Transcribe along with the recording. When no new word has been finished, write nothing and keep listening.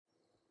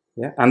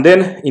Yeah, and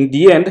then in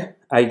the end,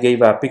 I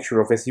gave a picture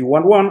of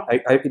SU11.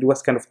 It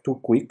was kind of too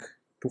quick,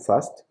 too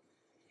fast.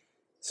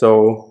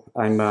 So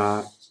I'm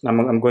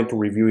going to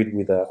review it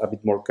with a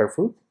bit more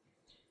careful.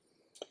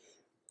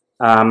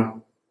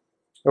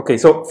 Okay,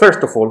 so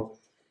first of all,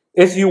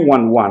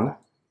 SU11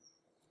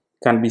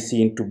 can be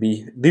seen to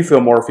be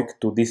diffeomorphic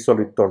to this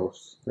solid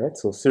torus, right?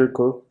 So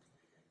circle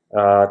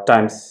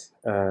times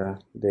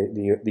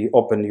the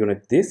open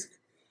unit disk.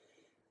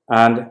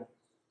 And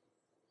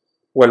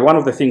well, one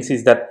of the things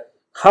is that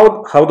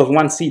how does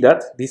one see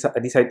that? This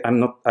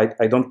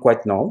I don't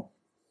quite know.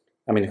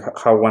 I mean,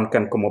 how one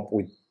can come up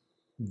with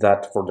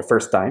that for the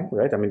first time,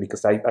 right? I mean,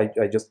 because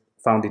I just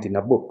found it in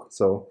a book,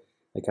 so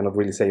I cannot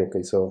really say,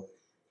 okay, so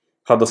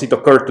how does it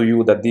occur to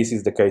you that this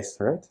is the case,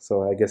 right?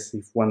 So I guess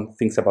if one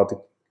thinks about it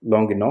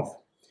long enough,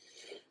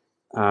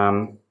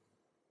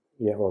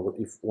 yeah, or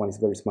if one is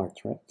very smart,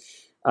 right?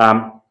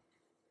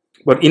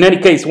 But in any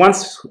case,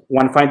 once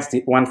one finds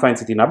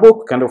it in a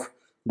book, kind of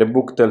the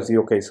book tells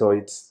you, okay, so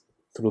it's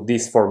through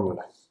this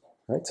formula,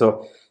 right?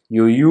 So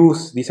you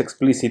use this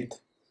explicit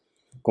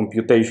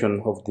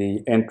computation of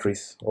the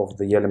entries of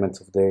the elements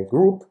of the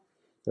group,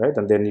 right?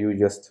 And then you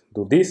just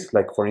do this,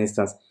 like for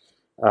instance,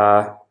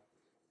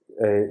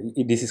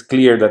 this is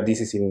clear that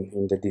this is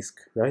in the disk,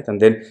 right? And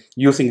then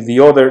using the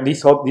other,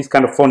 this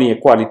kind of funny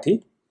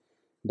equality,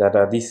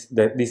 that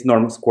this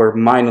norm square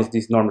minus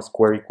this norm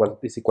square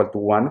is equal to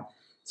 1.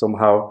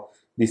 Somehow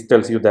this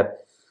tells you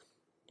that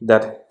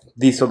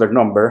this other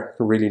number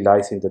really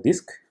lies in the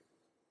disk,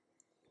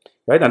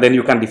 right? And then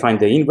you can define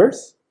the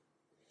inverse.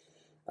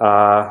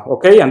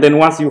 Okay, and then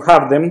once you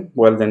have them,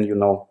 well, then you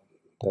know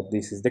that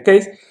this is the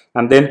case.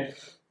 And then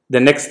the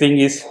next thing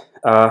is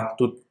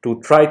to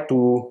try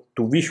to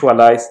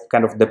visualize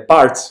kind of the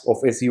parts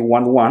of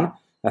SU11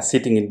 as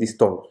sitting in this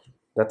torus.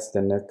 That's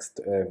the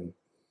next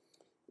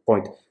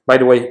point. By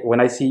the way,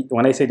 when I say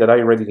that I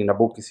read it in a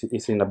book,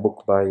 it's in a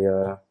book by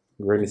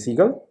Greeley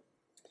Siegel,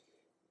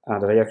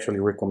 that I actually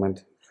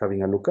recommend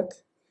having a look at.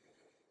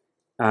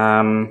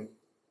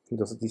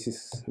 This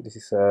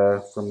is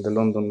from the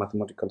London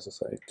Mathematical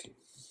Society.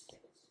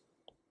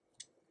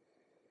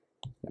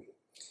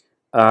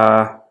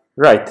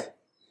 Right.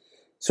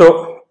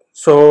 So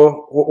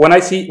when I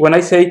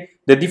say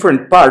the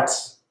different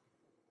parts,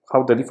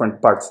 how the different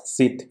parts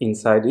sit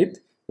inside it,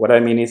 what I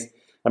mean is,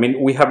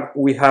 we have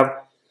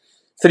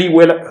three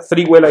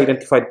well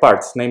identified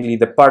parts, namely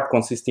the part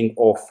consisting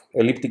of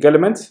elliptic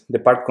elements, the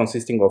part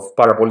consisting of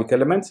parabolic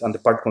elements, and the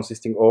part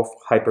consisting of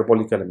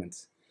hyperbolic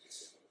elements.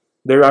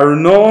 There are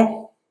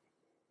no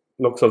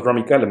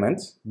loxodromic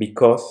elements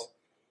because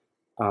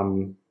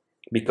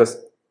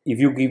if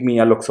you give me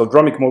a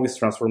loxodromic Möbius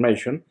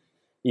transformation,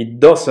 it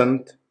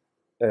doesn't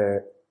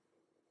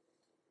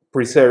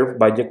preserve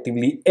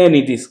bijectively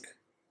any disk.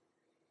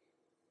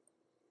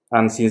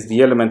 And since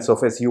the elements of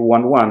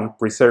SU11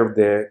 preserve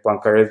the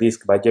Poincaré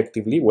disk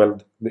bijectively, well,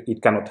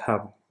 it cannot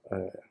have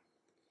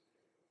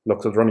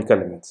loxodromic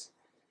elements.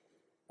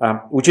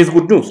 Which is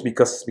good news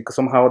because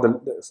somehow the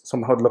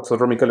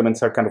loxodromic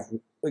elements are kind of,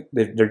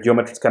 their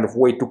geometry is kind of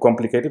way too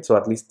complicated. So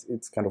at least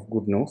it's kind of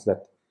good news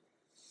that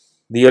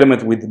the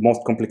elements with the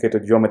most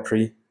complicated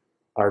geometry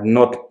are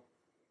not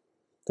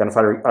kind of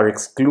are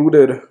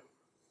excluded,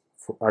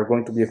 are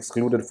going to be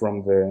excluded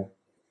from the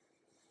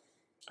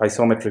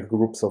isometric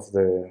groups of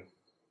the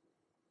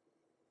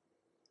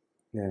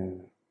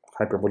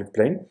hyperbolic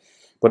plane.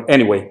 But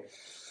anyway,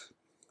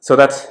 so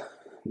that's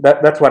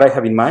what I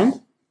have in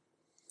mind.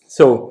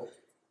 So,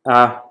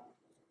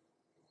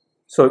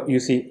 so you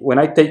see, when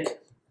I take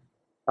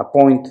a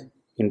point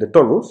in the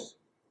torus,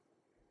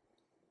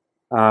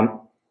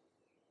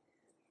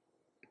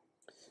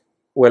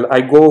 well,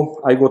 I go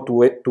to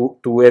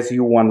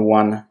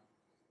SU11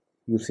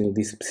 using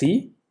this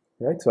psi,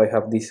 right? So I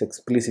have this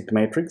explicit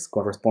matrix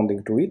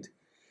corresponding to it,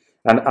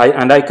 and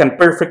I can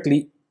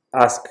perfectly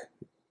ask,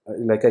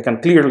 like I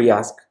can clearly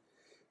ask,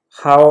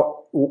 how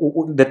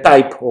the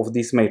type of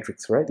this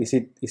matrix, right? Does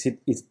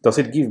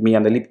it give me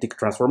an elliptic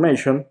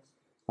transformation,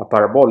 a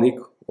parabolic,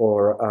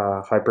 or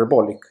a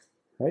hyperbolic,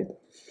 right?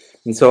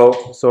 And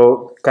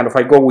so kind of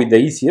I go with the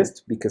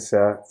easiest because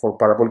for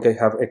parabolic I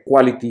have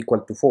equality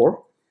equal to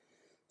 4.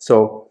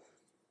 So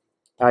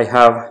I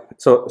have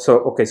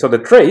okay. So the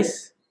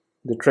trace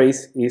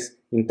is,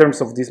 in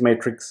terms of this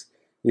matrix,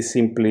 is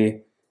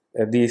simply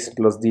this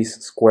plus this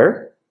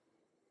square.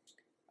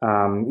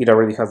 It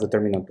already has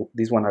determinant.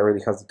 This one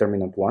already has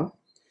determinant 1.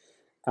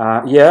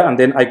 Yeah, and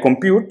then I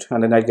compute,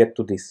 and then I get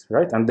to this,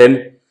 right? And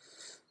then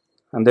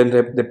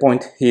the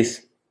point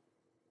is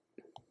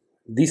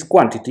this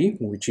quantity,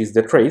 which is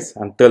the trace,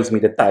 and tells me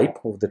the type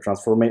of the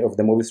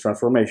Möbius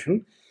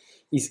transformation,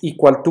 is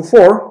equal to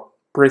 4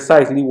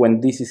 precisely when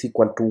this is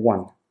equal to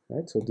 1,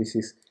 right? So this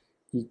is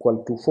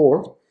equal to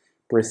 4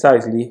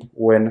 precisely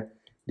when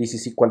this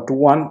is equal to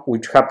 1,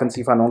 which happens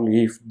if and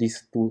only if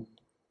these two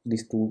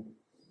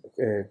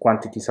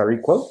quantities are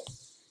equal.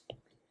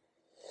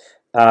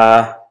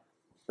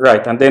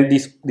 Right, and then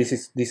this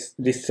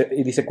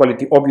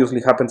equality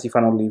obviously happens if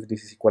and only if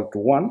this is equal to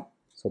 1.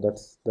 So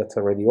that's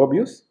already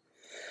obvious.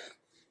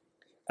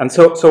 And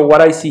so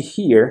what I see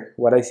here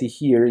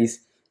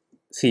is,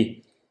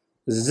 see,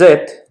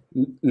 Z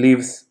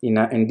lives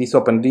in this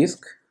open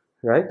disk,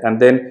 right? And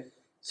then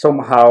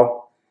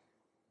somehow,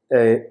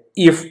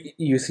 if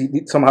you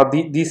see somehow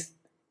this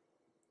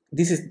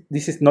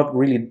is not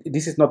really,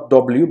 this is not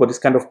W, but it's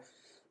kind of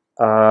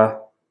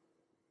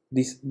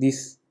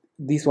this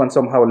one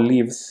somehow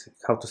lives,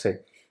 how to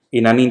say,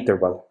 in an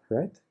interval,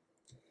 right?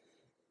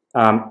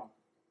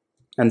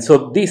 And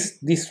so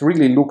this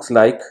really looks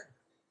like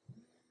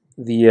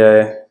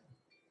the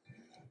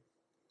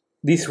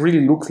this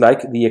really looks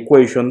like the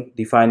equation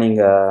defining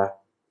a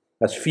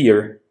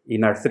sphere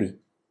in R3,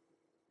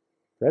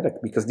 right?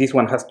 Because this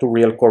one has two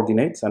real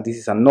coordinates and this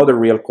is another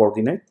real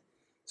coordinate.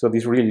 So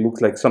this really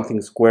looks like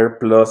something square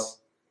plus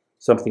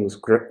something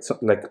square,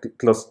 like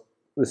plus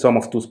the sum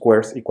of two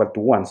squares equal to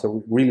 1. So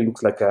it really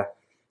looks like a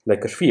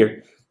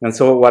sphere. And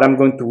so what I'm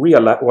going to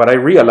realize, what I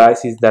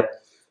realize is that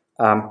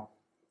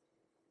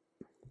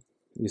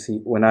you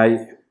see, when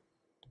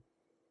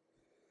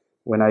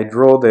I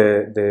draw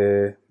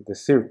the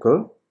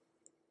circle,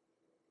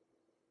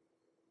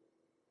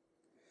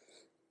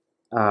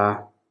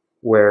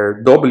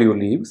 where W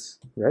lives,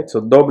 right?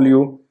 So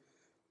W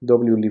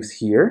lives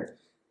here,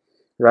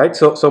 right?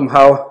 So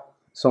somehow,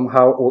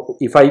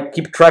 if I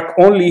keep track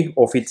only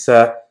of its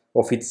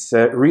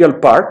real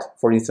part,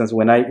 for instance,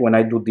 when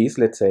I do this,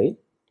 let's say,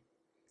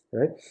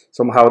 right?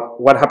 Somehow,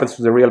 what happens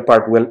to the real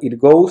part? Well, it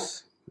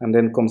goes and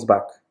then comes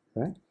back,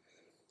 right?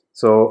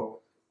 So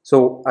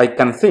I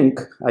can think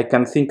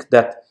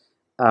that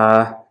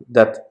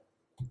that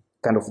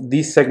kind of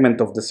this segment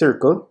of the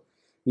circle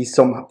is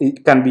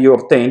it can be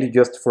obtained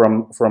just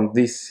from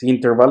this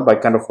interval by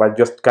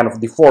just kind of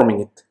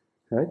deforming it,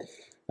 right?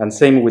 And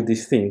same with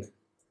this thing,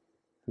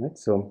 right?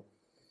 So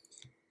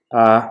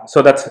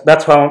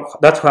that's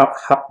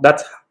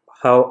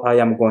how I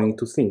am going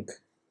to think,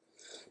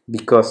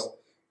 because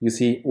you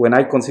see, when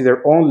I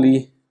consider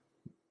only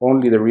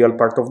the real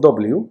part of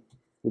W,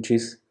 which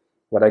is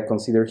what I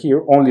consider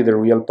here, only the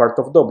real part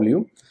of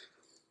W,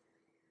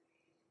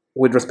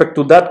 with respect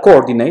to that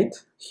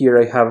coordinate, here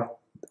I have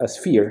a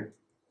sphere,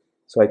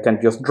 so I can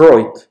just draw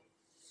it,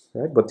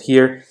 right? But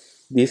here,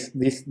 this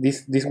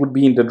would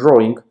be in the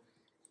drawing.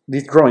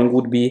 This drawing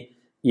would be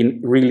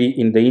really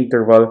in the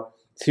interval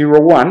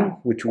 0, 1,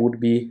 which would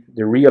be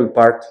the real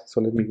part.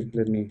 So let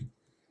me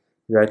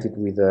write it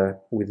with a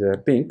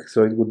pink.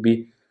 So it would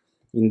be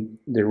in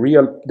the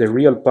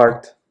real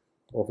part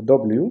of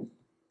W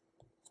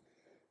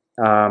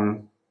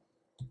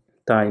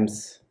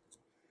times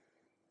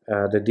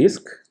the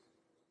disk.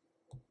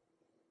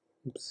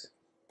 Oops.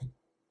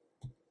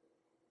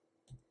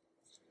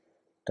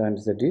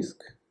 Times the disk.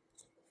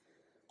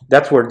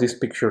 That's where this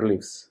picture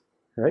lives,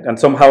 right? And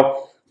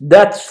somehow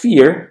that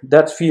sphere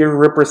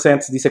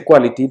represents this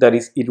equality. That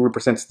is, it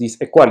represents this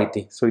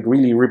equality. So it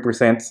really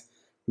represents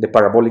the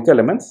parabolic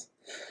elements.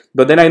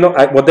 But then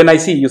I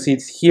see, you see,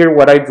 it's here,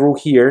 what I drew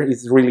here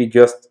is really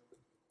just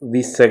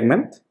this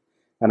segment.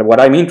 And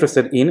what I'm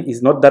interested in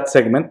is not that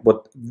segment,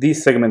 but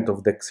this segment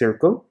of the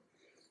circle.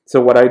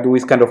 So what I do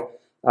is kind of,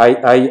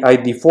 I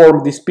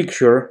deform this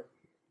picture,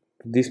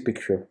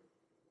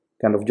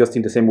 kind of just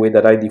in the same way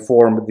that I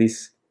deform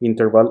this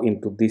interval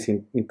into this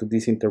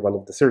interval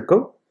of the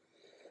circle.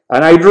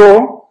 And I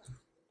draw,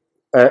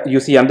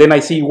 you see, and then I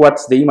see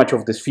what's the image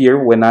of the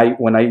sphere when I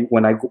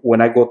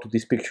go to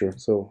this picture.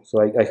 So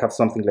I have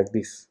something like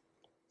this.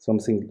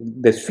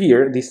 The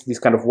sphere, this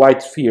kind of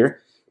white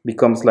sphere,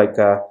 becomes like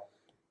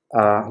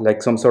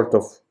some sort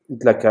of,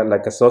 like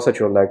a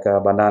sausage or like a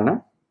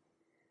banana,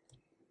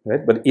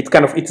 right? But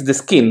it's the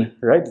skin,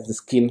 right? It's the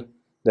skin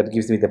that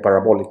gives me the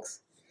parabolics.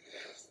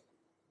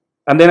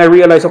 And then I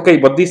realize, okay,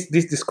 but this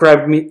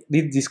described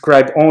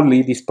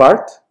only this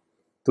part.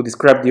 To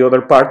describe the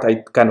other part,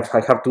 I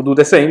have to do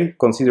the same,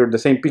 consider the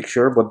same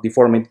picture, but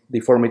deform it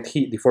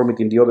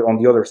in on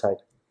the other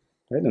side,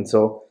 right? And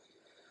so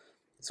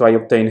I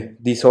obtain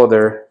this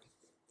other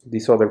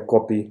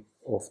copy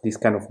of this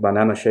kind of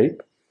banana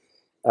shape,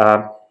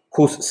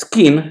 whose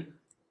skin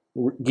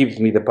gives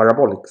me the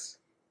parabolics.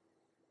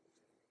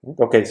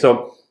 Okay,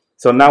 so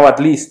now at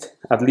least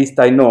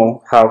I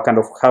know how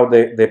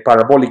the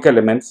parabolic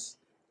elements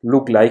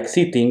look like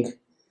sitting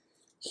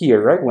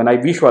here, right? When I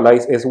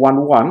visualize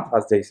S11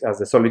 as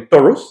the solid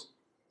torus,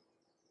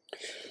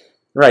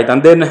 right?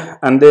 And then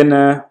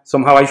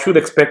somehow I should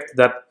expect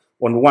that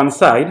on one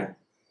side,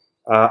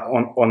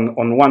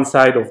 on one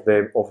side of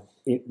the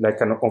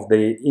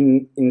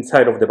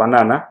inside of the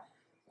banana,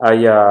 I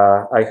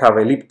have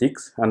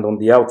elliptics, and on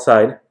the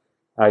outside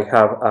I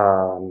have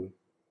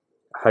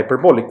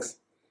hyperbolics.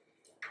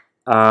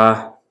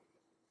 And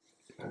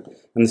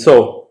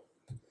so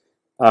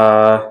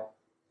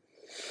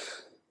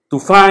to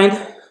find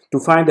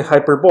the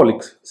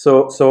hyperbolics,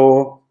 so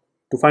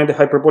to find the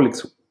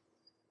hyperbolics,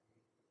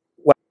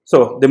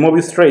 so the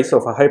Möbius trace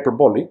of a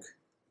hyperbolic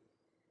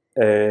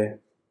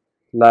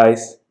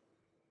lies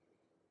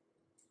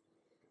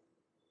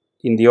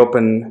in the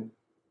open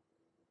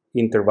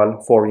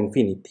interval for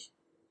infinity.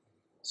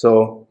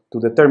 So to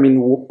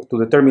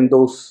determine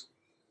those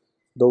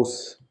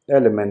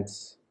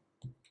elements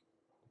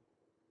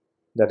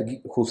that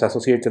whose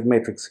associated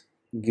matrix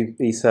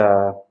gives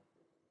a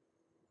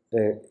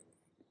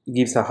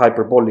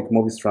hyperbolic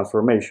Möbius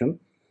transformation,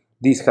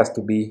 this has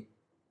to be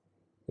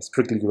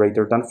strictly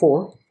greater than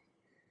 4.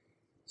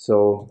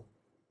 So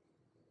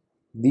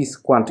this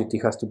quantity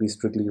has to be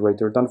strictly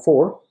greater than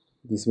 4.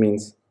 This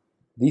means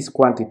this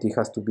quantity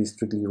has to be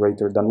strictly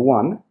greater than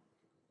 1,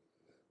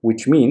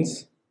 which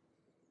means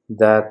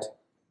that,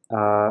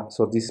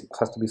 so this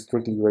has to be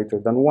strictly greater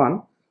than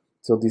 1.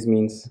 So this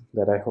means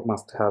that I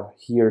must have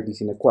here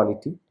this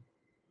inequality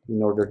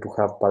in order to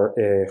have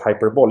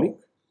hyperbolic.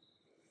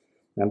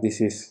 And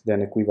this is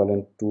then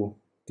equivalent to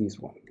this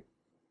one.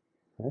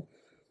 Right?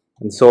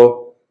 And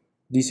so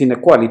this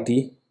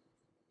inequality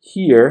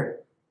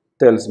here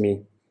tells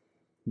me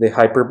the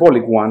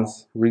hyperbolic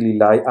ones really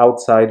lie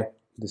outside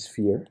the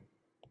sphere.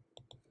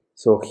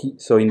 So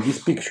in this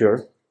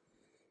picture,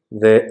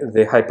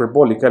 the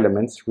hyperbolic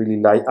elements really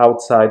lie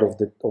outside of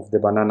the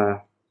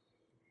banana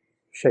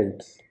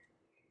shapes.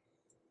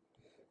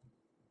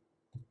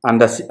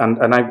 And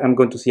I'm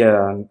going to see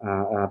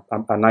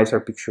a nicer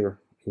picture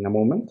in a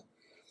moment.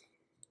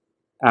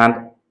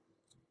 And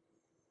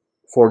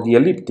for the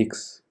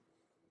elliptics,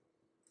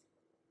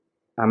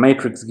 a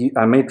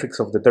matrix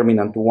of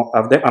determinant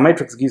a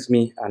matrix gives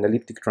me an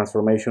elliptic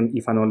transformation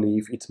if and only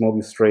if its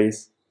Möbius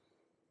trace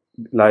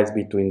lies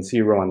between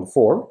 0 and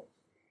 4.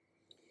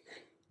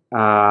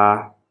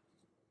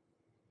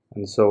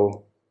 And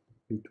so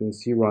between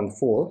 0 and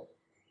 4,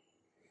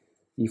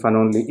 if and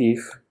only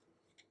if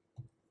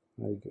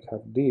I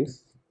have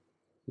this,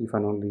 if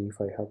and only if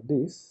I have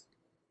this.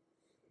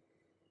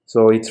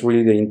 So it's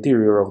really the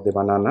interior of the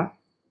banana.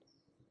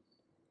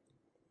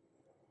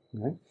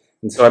 Okay.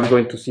 And so I'm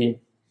going to see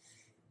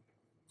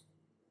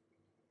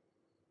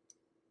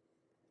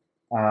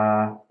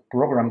a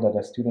program that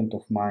a student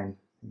of mine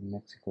in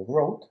Mexico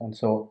wrote. And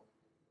so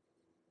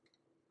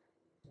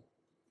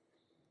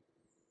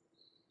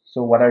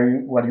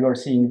what you are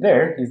seeing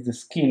there is the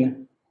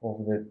skin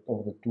of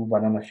the two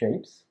banana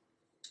shapes.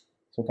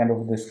 So kind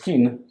of the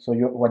skin. So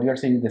what you are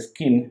seeing, the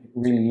skin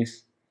really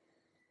is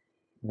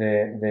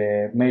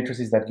the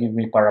matrices that give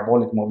me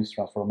parabolic Möbius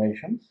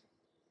transformations.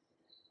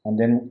 And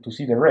then to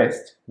see the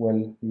rest,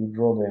 well, you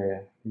draw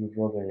the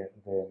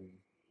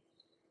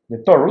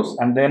torus,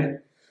 and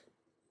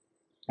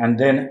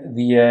then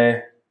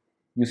the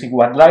you see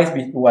what lies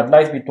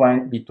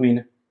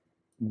between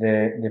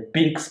the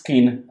pink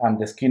skin and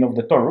the skin of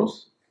the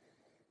torus.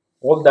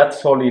 All that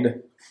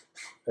solid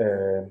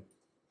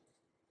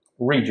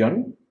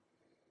region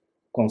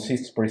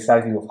consists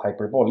precisely of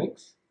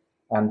hyperbolics,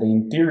 and the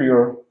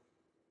interior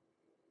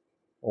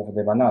of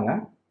the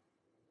banana,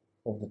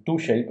 of the two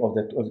shape, of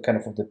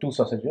the two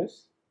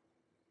sausages,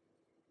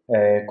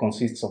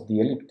 consists of the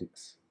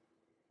elliptics.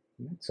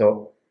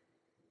 So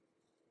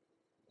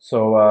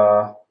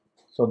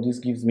this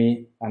gives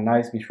me a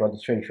nice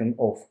visualization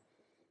of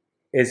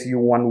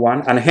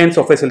SU11 and hence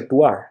of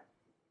SL2R.